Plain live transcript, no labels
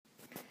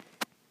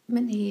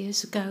Many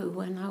years ago,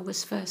 when I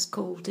was first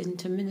called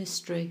into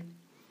ministry,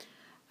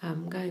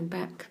 going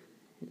back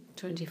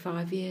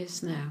 25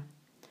 years now,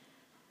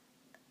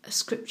 a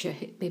scripture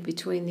hit me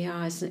between the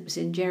eyes, and it was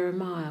in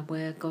Jeremiah,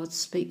 where God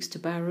speaks to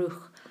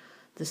Baruch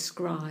the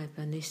scribe,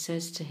 and he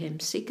says to him,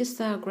 "Seekest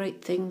thou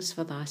great things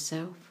for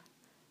thyself?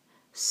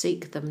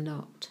 Seek them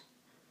not.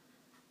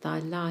 Thy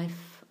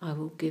life I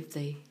will give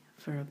thee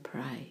for a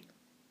prey."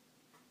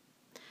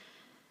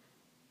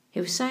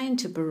 He was saying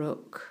to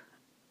Baruch,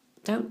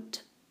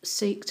 don't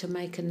seek to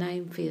make a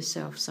name for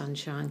yourself,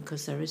 sunshine,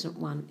 because there isn't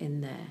one in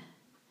there.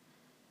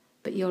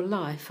 But your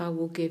life I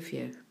will give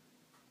you.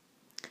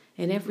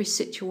 In every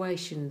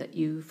situation that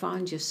you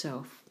find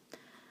yourself,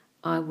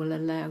 I will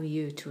allow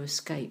you to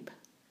escape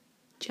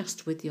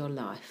just with your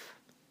life.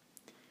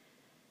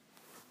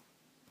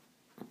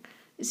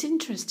 It's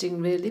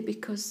interesting, really,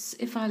 because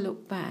if I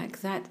look back,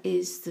 that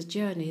is the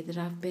journey that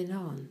I've been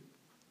on.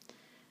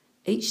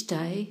 Each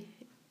day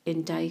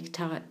in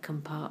day-tight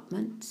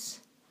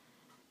compartments,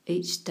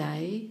 each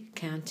day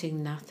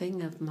counting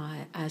nothing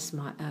as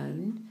my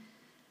own,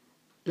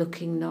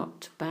 looking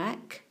not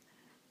back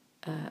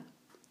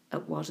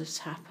at what has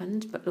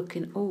happened, but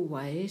looking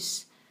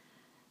always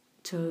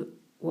to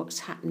what's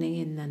happening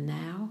in the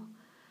now.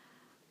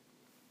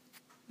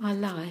 My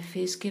life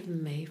is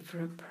given me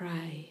for a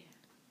prey.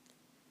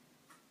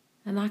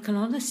 And I can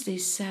honestly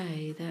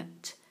say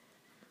that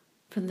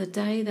from the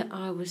day that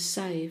I was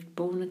saved,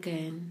 born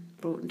again,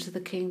 brought into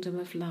the kingdom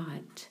of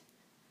light,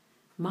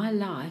 my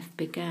life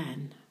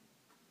began.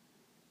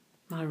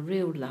 My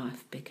real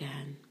life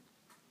began.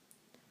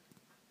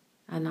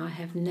 And I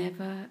have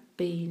never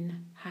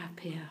been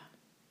happier.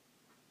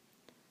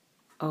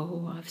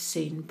 Oh, I've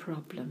seen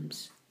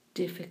problems,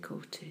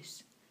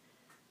 difficulties,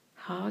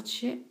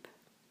 hardship,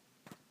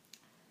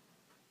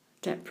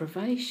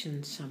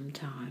 deprivation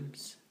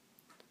sometimes.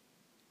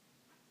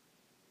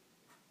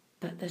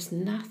 But there's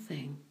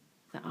nothing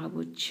that I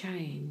would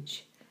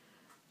change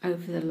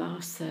over the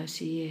last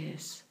 30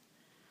 years.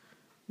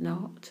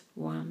 Not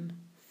one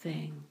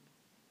thing.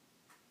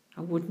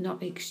 I would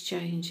not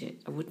exchange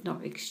it. I would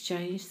not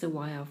exchange the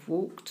way I've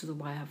walked to the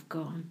way I've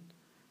gone.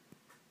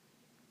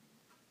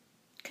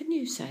 Can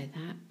you say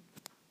that?